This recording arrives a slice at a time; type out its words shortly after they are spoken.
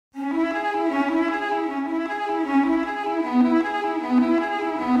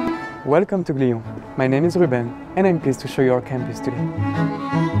Welcome to Glion. My name is Ruben and I'm pleased to show you our campus today.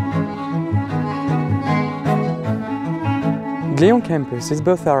 Glion campus is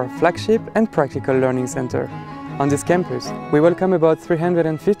both our flagship and practical learning center. On this campus, we welcome about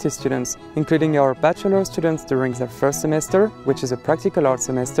 350 students, including our bachelor students during their first semester, which is a practical art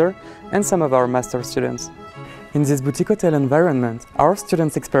semester, and some of our master students. In this boutique hotel environment, our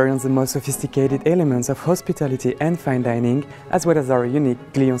students experience the most sophisticated elements of hospitality and fine dining, as well as our unique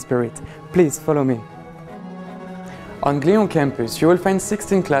Glion Spirit. Please follow me. On Glion campus, you will find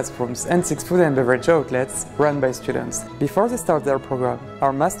 16 classrooms and 6 food and beverage outlets run by students. Before they start their program,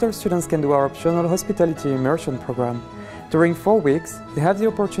 our master students can do our optional hospitality immersion program. During 4 weeks, they have the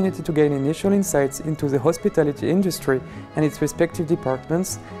opportunity to gain initial insights into the hospitality industry and its respective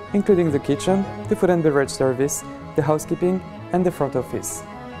departments, including the kitchen, the food and beverage service, the housekeeping, and the front office.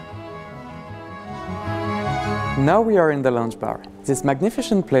 Now we are in the lounge bar. This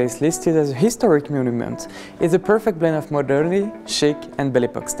magnificent place, listed as a historic monument, is a perfect blend of modernity, chic, and Belle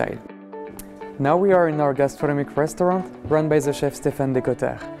Époque style. Now we are in our gastronomic restaurant run by the chef Maison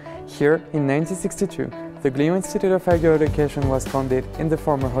Décortted. Here, in 1962, the Glion Institute of Higher Education was founded in the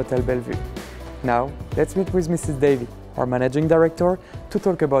former Hotel Bellevue. Now, let's meet with Mrs. Davy, our managing director, to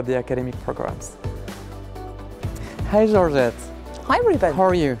talk about the academic programs. Hi, Georgette. Hi, Ruben. How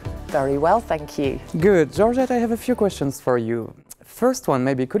are you? Very well, thank you. Good. Georgette, I have a few questions for you. First one,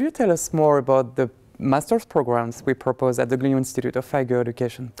 maybe, could you tell us more about the master's programs we propose at the Glion Institute of Higher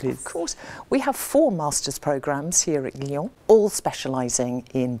Education, please? Of course. We have 4 master's programs here at Glion, all specialising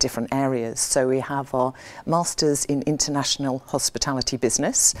in different areas. So we have our Masters in International Hospitality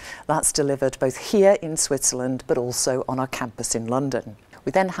Business. That's delivered both here in Switzerland, but also on our campus in London.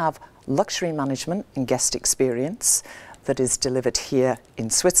 We then have Luxury Management and Guest Experience that is delivered here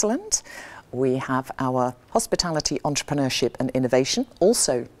in Switzerland. We have our Hospitality, Entrepreneurship and Innovation,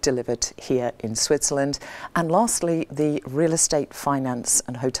 also delivered here in Switzerland. And lastly, the Real Estate, Finance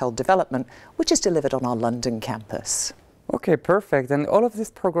and Hotel Development, which is delivered on our London campus. Okay, perfect. And all of these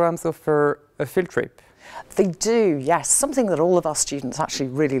programs offer a field trip? They do, yes. Something that all of our students actually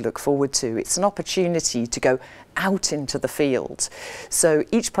really look forward to. It's an opportunity to go out into the field. So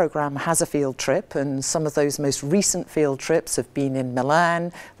each program has a field trip, and some of those most recent field trips have been in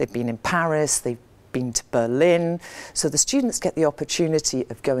Milan, they've been in Paris, they've been to Berlin. So the students get the opportunity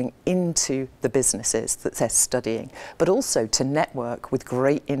of going into the businesses that they're studying, but also to network with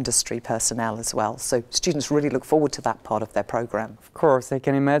great industry personnel as well. So students really look forward to that part of their program. Of course, I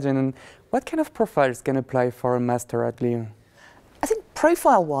can imagine. And what kind of profiles can apply for a master at Glion? I think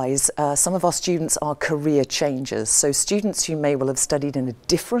profile-wise, some of our students are career changers. So students who may well have studied in a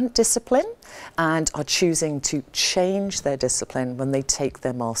different discipline and are choosing to change their discipline when they take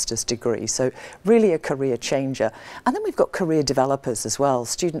their master's degree. So really a career changer. And then we've got career developers as well.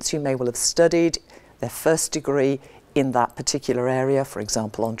 Students who may well have studied their first degree in that particular area, for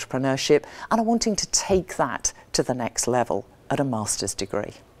example, entrepreneurship, and are wanting to take that to the next level at a master's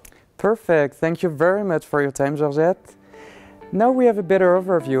degree. Perfect. Thank you very much for your time, Georgette. Now we have a better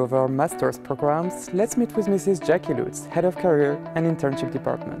overview of our master's programs. Let's meet with Mrs. Jackie Lutz, Head of Career and Internship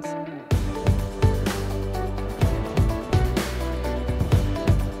Departments.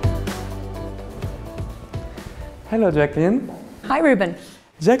 Hello, Jacqueline. Hi, Ruben.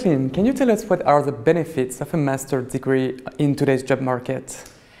 Jacqueline, can you tell us what are the benefits of a master's degree in today's job market?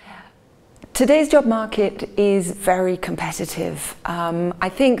 Today's job market is very competitive. I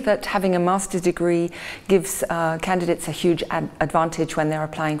think that having a master's degree gives candidates a huge advantage when they're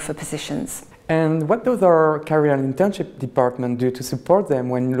applying for positions. And what does our Career and Internship Department do to support them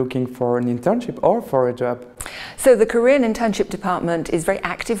when looking for an internship or for a job? So the Career and Internship Department is very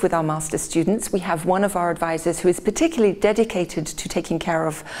active with our master's students. We have one of our advisors who is particularly dedicated to taking care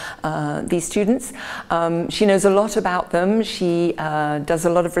of these students. She knows a lot about them. She does a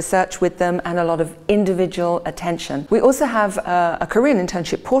lot of research with them and a lot of individual attention. We also have a Career and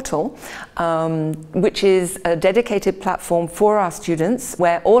Internship portal, which is a dedicated platform for our students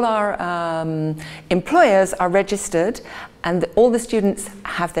where all our employers are registered, and all the students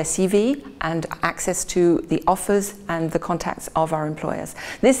have their CV and access to the offers and the contacts of our employers.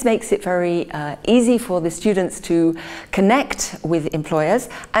 This makes it very easy for the students to connect with employers,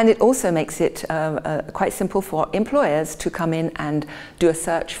 and it also makes it quite simple for employers to come in and do a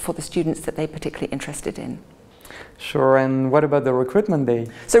search for the students that they're particularly interested in. Sure, and what about the recruitment day?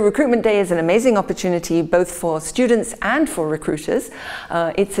 So recruitment day is an amazing opportunity both for students and for recruiters.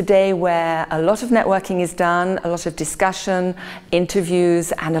 It's a day where a lot of networking is done, a lot of discussion,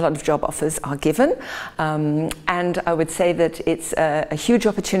 interviews, and a lot of job offers are given. And I would say that it's a huge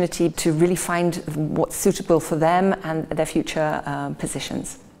opportunity to really find what's suitable for them and their future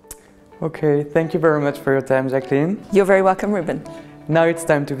positions. Okay, thank you very much for your time, Jacqueline. You're very welcome, Ruben. Now it's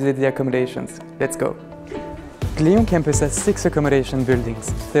time to visit the accommodations. Let's go. Glion campus has 6 accommodation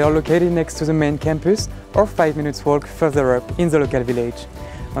buildings. They are located next to the main campus or 5 minutes walk further up in the local village.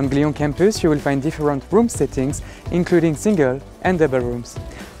 On Glion campus you will find different room settings, including single and double rooms.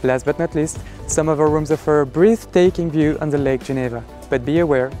 Last but not least, some of our rooms offer a breathtaking view on the Lake Geneva, but be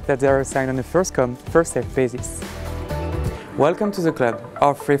aware that they are assigned on a first-come, first-served basis. Welcome to the club,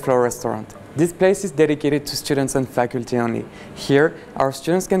 our free-floor restaurant. This place is dedicated to students and faculty only. Here, our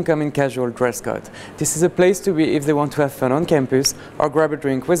students can come in casual dress code. This is a place to be if they want to have fun on campus or grab a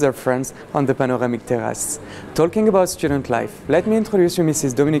drink with their friends on the panoramic terrace. Talking about student life, let me introduce you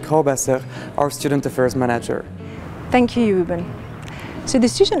Mrs. Dominique Robasser, our Student Affairs Manager. Thank you, Ruben. So the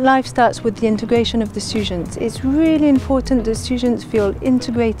student life starts with the integration of the students. It's really important that students feel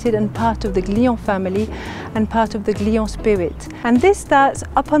integrated and part of the Glion family and part of the Glion Spirit. And this starts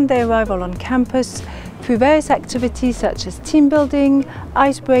upon their arrival on campus through various activities such as team building,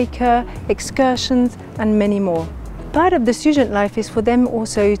 icebreaker, excursions and many more. Part of the student life is for them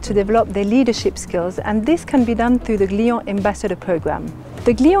also to develop their leadership skills, and this can be done through the Glion Ambassador Programme.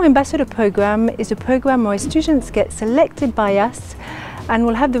 The Glion Ambassador Programme is a programme where students get selected by us and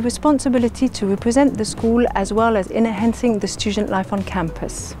will have the responsibility to represent the school as well as enhancing the student life on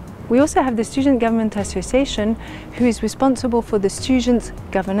campus. We also have the Student Government Association, who is responsible for the students'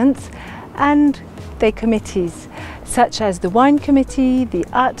 governance and their committees, such as the Wine Committee, the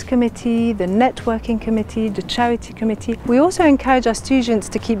Art Committee, the Networking Committee, the Charity Committee. We also encourage our students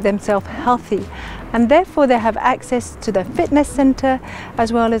to keep themselves healthy, and therefore they have access to the fitness centre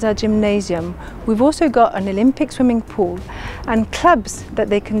as well as our gymnasium. We've also got an Olympic swimming pool and clubs that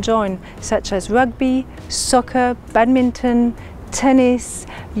they can join, such as rugby, soccer, badminton, tennis,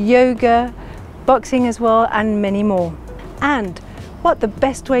 yoga, boxing as well, and many more. And what the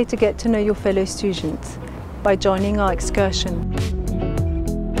best way to get to know your fellow students? By joining our excursion.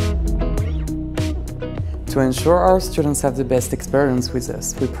 To ensure our students have the best experience with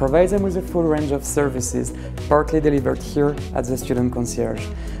us, we provide them with a full range of services, partly delivered here at the Student Concierge.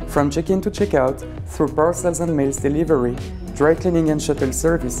 From check-in to check-out, through parcels and mails delivery, dry cleaning and shuttle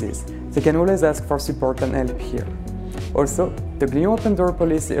services, they can always ask for support and help here. Also, the Glion Open Door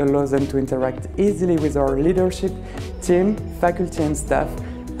policy allows them to interact easily with our leadership, team, faculty and staff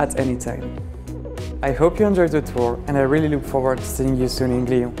at any time. I hope you enjoyed the tour and I really look forward to seeing you soon in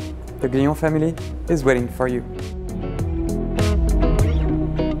Glion. The Glion family is waiting for you.